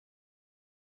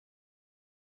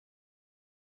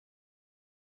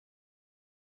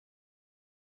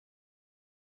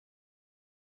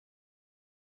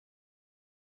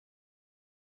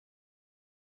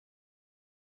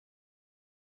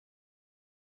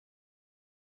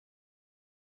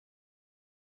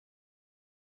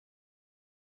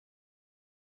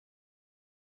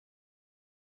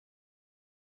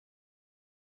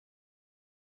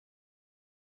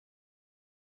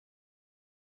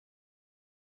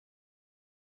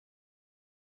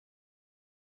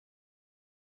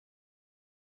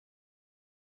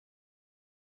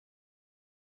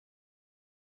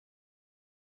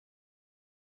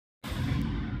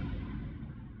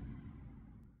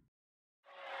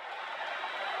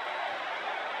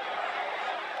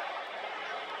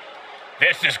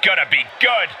This is gonna be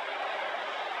good.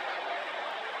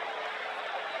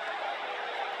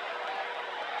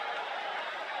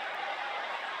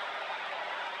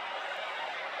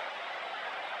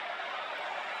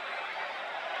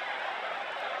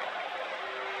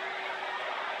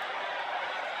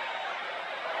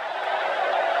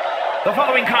 The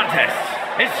following contest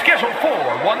is scheduled for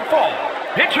one fall.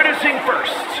 Introducing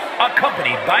first,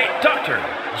 accompanied by Dr.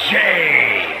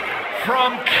 J.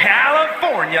 From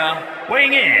California,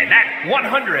 weighing in at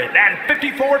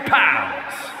 154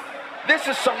 pounds. This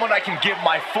is someone I can give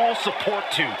my full support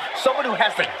to. Someone who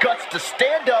has the guts to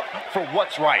stand up for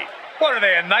what's right. What are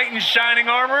they, a knight in shining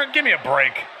armor? Give me a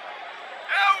break.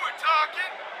 Now we're talking.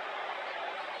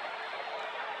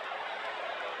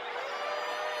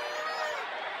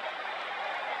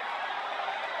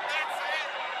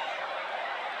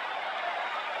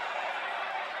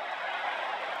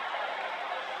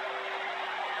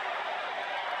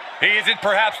 He is in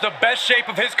perhaps the best shape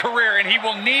of his career, and he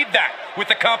will need that with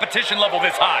the competition level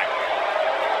this high.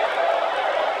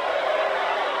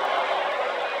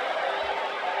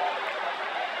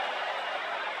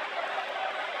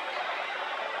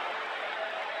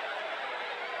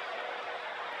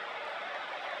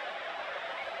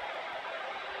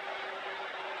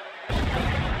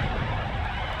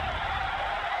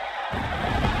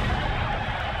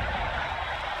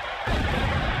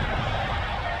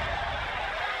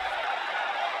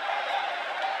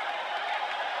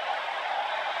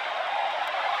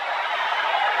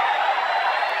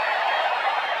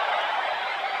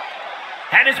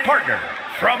 And his partner,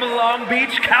 from Long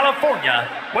Beach, California,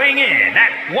 weighing in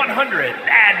at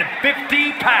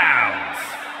 150 pounds,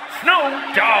 Snow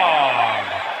Dogg.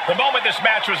 The moment this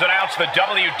match was announced, the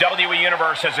WWE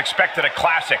Universe has expected a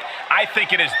classic. I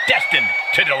think it is destined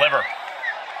to deliver.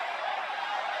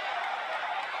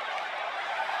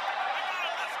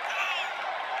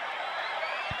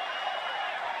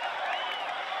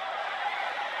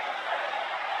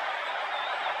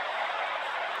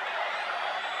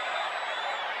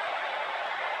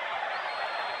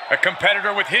 A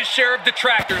competitor with his share of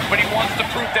detractors, but he wants to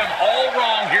prove them all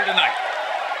wrong here tonight.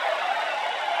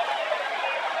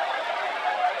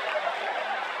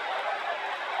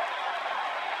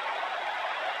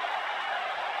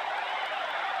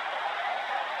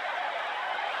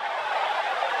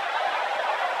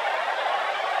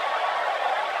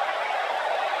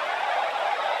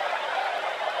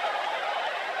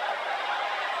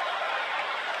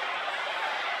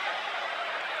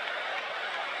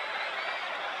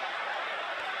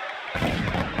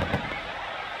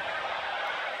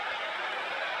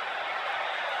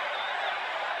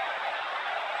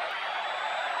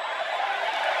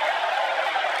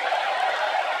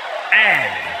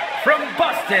 And from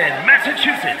Boston,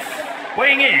 Massachusetts,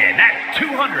 weighing in at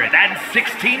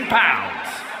 216 pounds,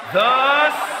 the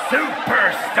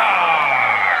Superstar.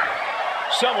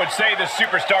 Some would say the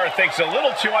Superstar thinks a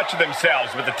little too much of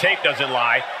themselves, but the tape doesn't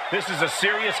lie. This is a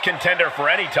serious contender for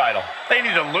any title. They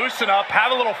need to loosen up,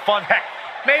 have a little fun, heck,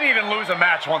 maybe even lose a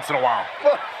match once in a while.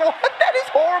 What? That is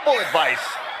horrible advice.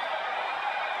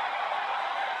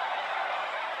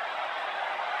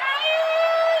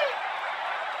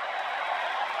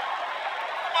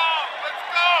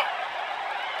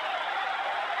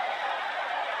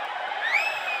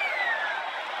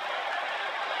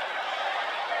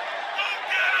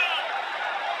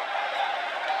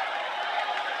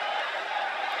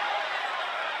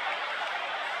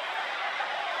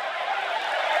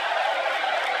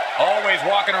 Always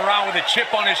walking around with a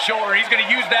chip on his shoulder. He's going to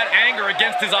use that anger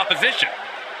against his opposition.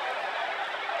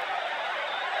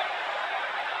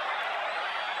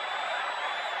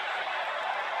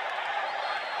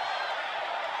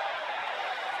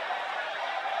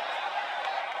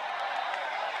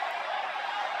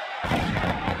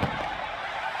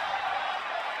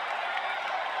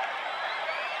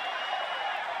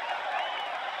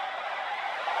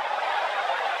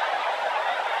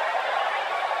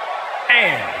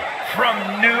 And from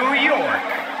New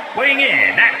York, weighing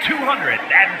in at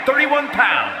 231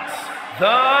 pounds,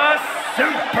 the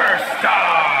Superstar.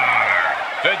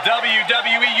 The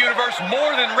WWE Universe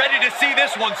more than ready to see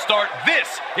this one start.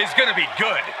 This is going to be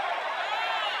good.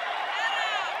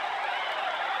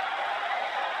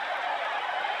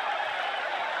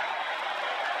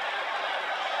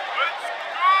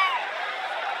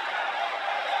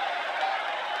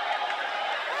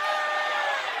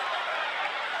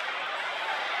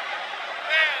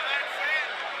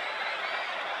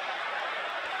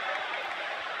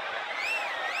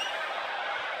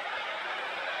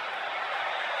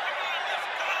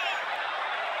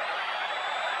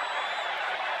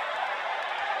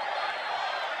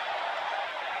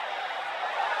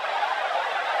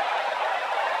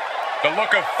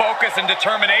 look of focus and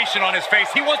determination on his face.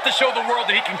 He wants to show the world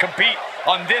that he can compete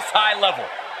on this high level.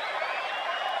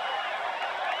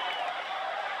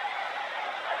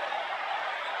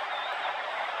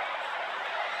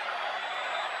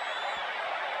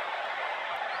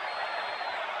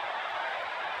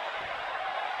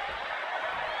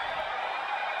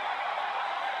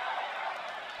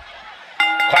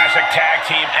 Classic tag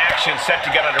team action set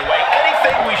to get underway.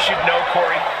 Anything we should know,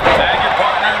 Corey? Tag your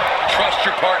partner, trust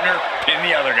your partner, pin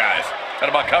the other guys. That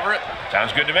about cover it?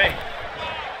 Sounds good to me.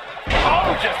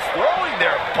 Oh, just throwing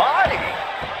their body.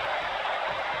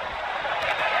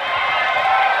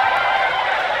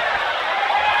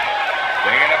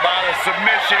 Thinking about a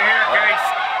submission here, guys.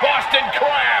 Boston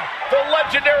Crab, the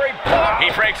legendary Pop. He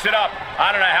breaks it up.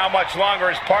 I don't know how much longer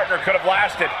his partner could have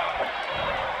lasted.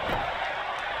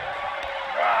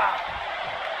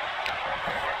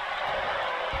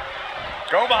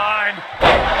 Go behind.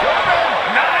 9.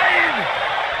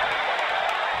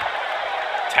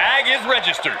 Tag is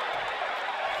registered.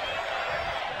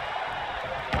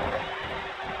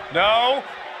 No.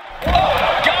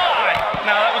 Oh, God.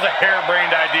 Now, that was a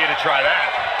harebrained idea to try that.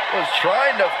 Was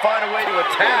trying to find a way to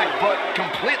attack, but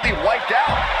completely wiped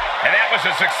out. And that was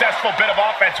a successful bit of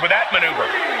offense with that maneuver.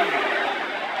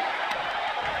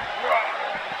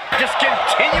 Just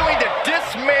continuing to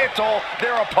dismantle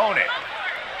their opponent.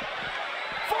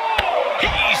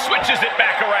 He switches it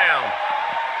back around.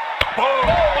 Boom!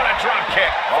 Oh, what a drop kick.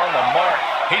 On the mark.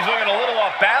 He's looking a little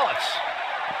off balance.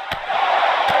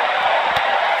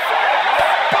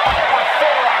 Boom! A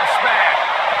forearm smash.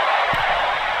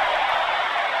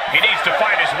 He needs to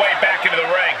find his way back into the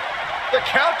ring. The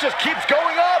count just keeps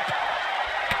going up.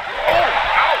 Oh,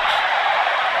 ouch.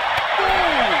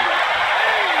 Ooh.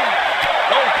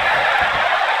 Oh.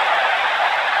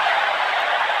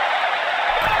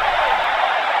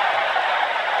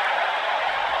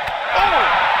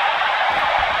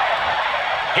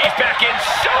 He's back in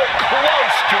so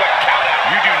close to a countout.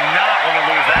 You do not want to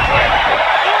lose that one.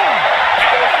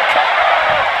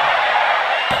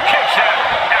 Kicks out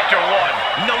after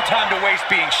 1. No time to waste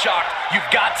being shocked. You've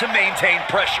got to maintain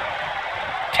pressure.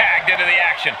 Tagged into the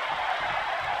action.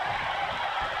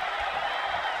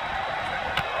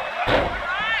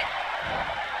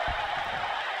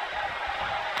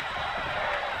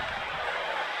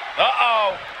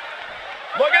 Uh-oh.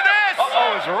 Look at this.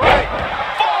 Uh-oh is right.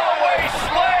 Fallaway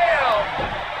slam.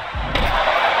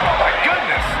 Oh, my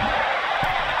goodness.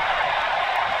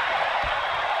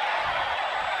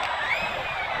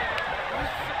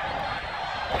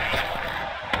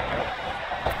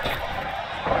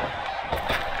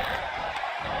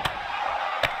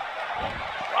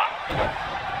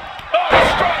 Oh,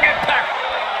 strong impact.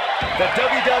 The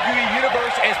WWE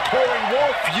Universe is pouring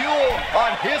more fuel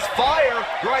on his fire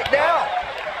right now.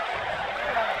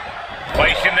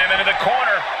 Placing them into the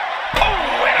corner.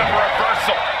 Oh, and a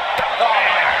reversal. Oh,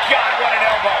 my God, what an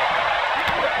elbow.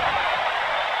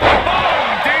 Boom,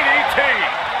 DDT.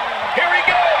 Here he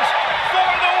goes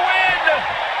for the win.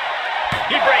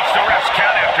 He breaks the ref's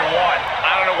count after 1.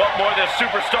 I don't know what more this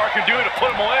superstar can do to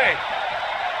put him away.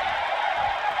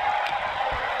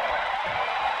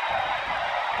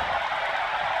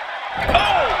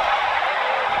 Oh!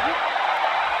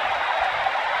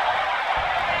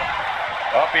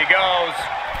 Up he goes.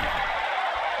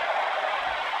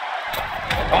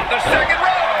 On the second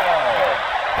row.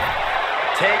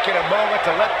 Taking a moment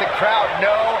to let the crowd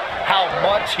know how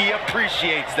much he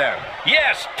appreciates them.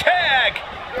 Yes, tag.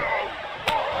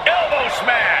 Elbow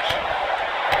smash.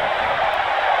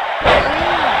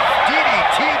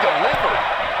 DDT delivered.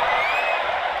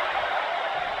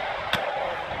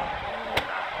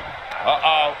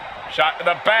 Uh-oh. Shot to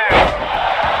the back.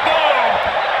 Boom!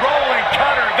 Rolling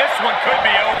cutter. This one could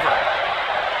be over.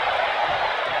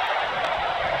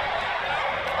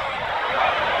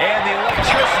 And the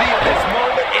electricity of this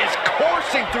moment is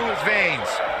coursing through his veins.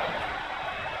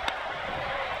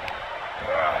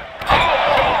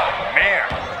 Oh, man.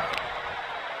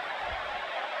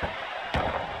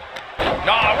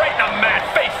 Nah, right in the mat.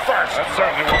 Face first. That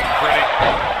certainly wasn't pretty.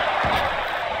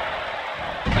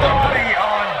 Body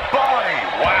on body.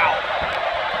 Wow.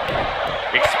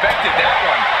 Expected that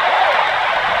one.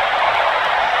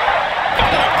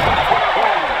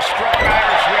 Strong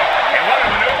Irish whip. And what a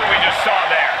maneuver we just saw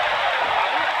there.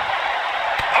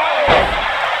 Oh!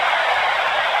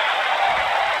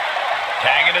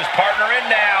 Tagging his partner in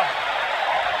now.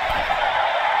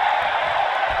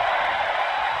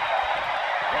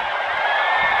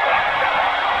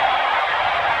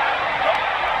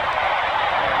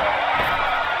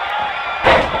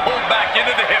 Pulled back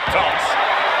into the hip toss.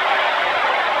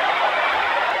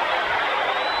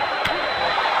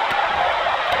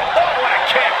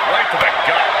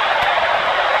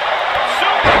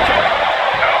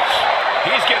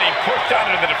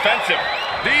 the defensive.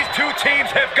 These two teams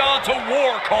have gone to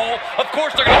war, Cole. Of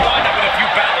course they're going to wind up with a few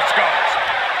battle scars.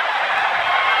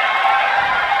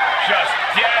 Just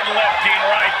deadlifting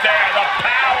right there. The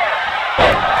power.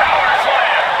 Power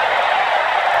slam.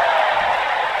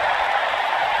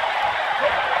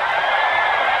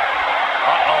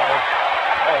 Uh-oh.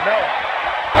 Oh, no.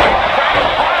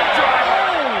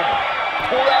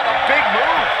 Pulled out a big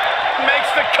move.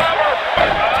 Makes the cover.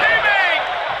 Teammate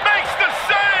makes the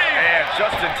save. And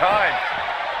just in time.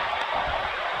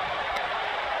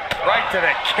 Right to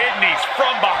the kidneys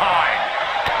from behind.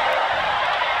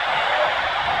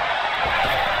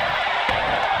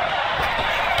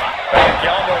 Back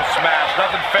elbow smash,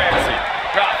 nothing fancy.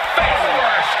 Face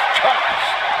first. Touch.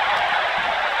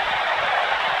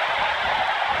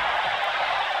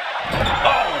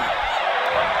 Oh.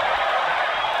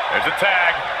 There's a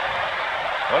tag.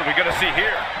 What are we going to see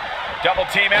here? Double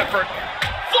team effort.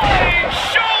 Flying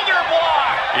shoulder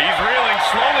block. He's reeling,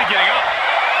 slowly getting up.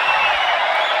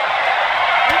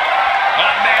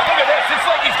 Oh, man, look at this. It's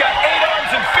like he's got 8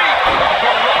 arms and feet.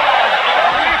 Barrage of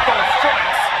lethal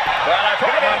strikes. Well, I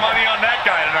put my money on that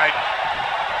guy tonight.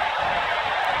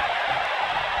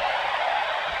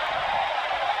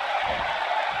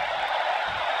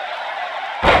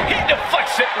 He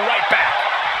deflects it right back.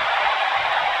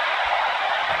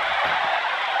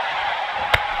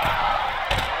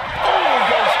 Oh,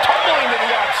 goes tumbling to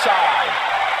the outside.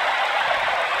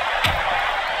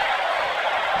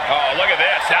 Oh, look at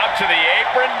this. Out to the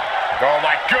apron. Oh,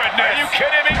 my goodness. Are you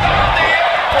kidding me? On the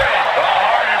apron. The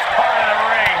hardest part of the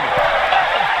ring.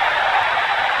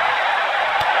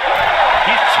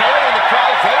 He's channeling the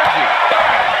crowd's energy.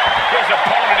 His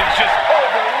opponent is just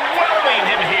overwhelming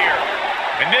him here.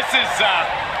 And this is,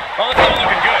 well, it's not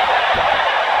looking good.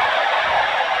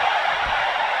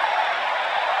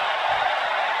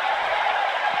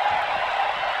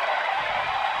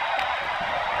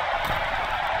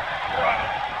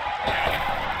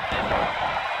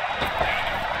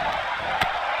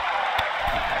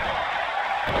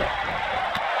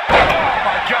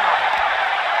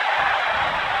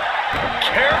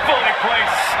 Carefully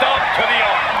placed stomp to the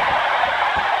arm.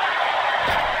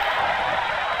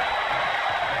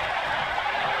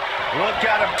 Look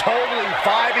at him totally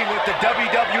vibing with the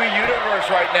WWE Universe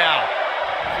right now.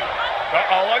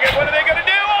 Uh-oh, look at what are they going to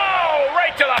do? Oh,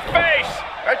 right to the face.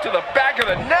 Right to the back of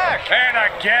the neck. And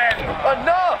again.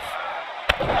 Enough.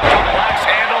 Axe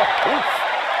handle. Oof.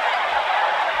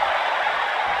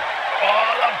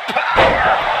 Oh, the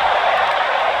power.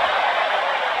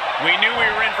 We knew we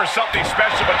were in for something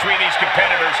special between these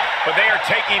competitors, but they are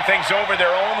taking things over their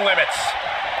own limits.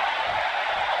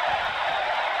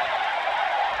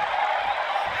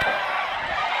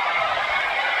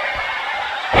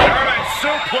 German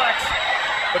suplex,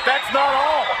 but that's not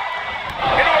all.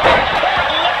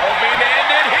 Hoping to end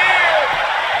it here.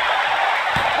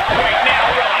 Wait, now,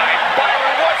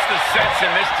 Byron, what's the sense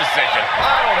in this decision?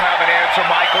 I don't have an answer,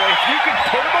 Michael. If you can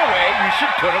put him away, you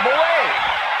should put him away.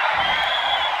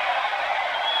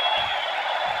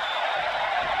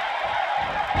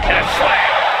 And a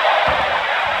slam.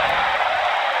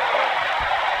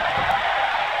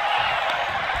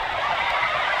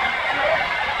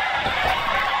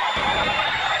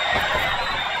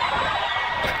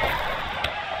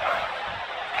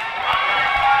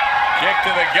 Kick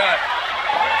to the gut.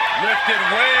 Lifted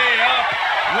way up.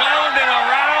 Round and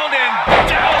around and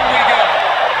down we go.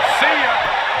 See ya.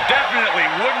 Definitely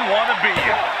wouldn't want to be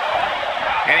you.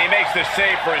 And he makes the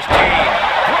save for his team.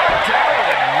 Brought down with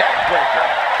a neck breaker.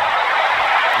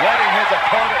 Letting his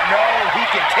opponent know he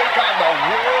can take on the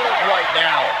world right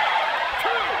now.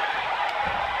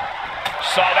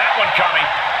 Saw that one coming.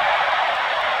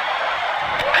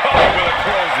 Covered with a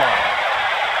clothesline.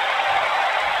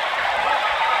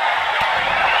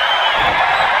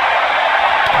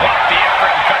 Blocked the effort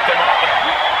and cut them off.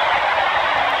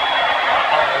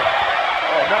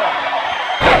 Oh, no.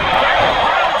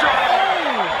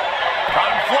 Caught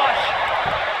him flush.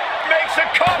 Makes a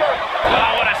cover.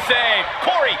 Oh, what a save.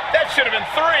 Corey, that should have been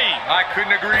 3. I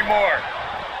couldn't agree more.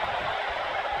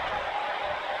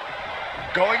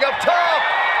 Going up top.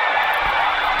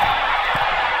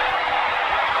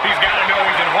 He's got to know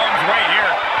he's in harm's way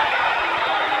here.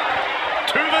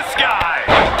 To the sky.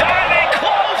 Diving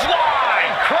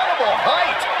clothesline. Incredible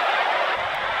height.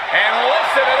 And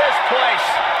listen to this place.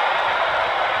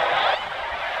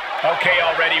 Okay,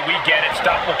 already, we get it.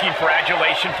 Stop looking for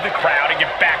adulation from the crowd and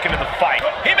get back into the fight.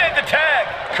 He made the tag.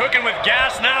 Cooking with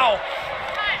gas now.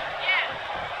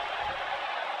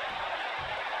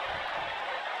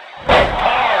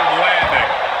 Hard landing.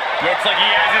 Looks like he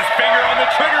has his finger on the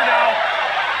trigger now.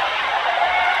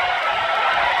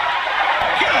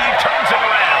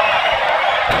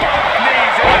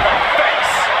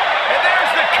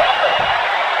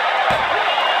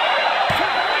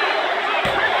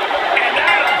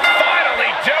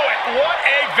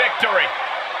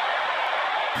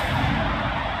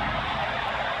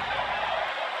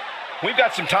 We've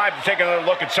got some time to take another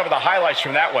look at some of the highlights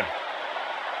from that one.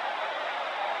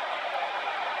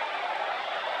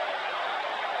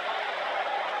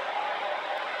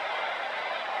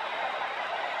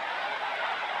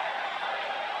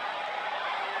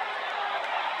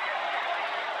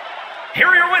 Here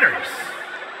are your winners.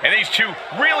 And these two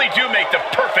really do make the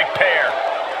perfect pair.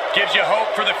 Gives you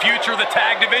hope for the future of the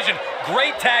tag division.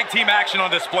 Great tag team action on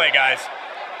display, guys.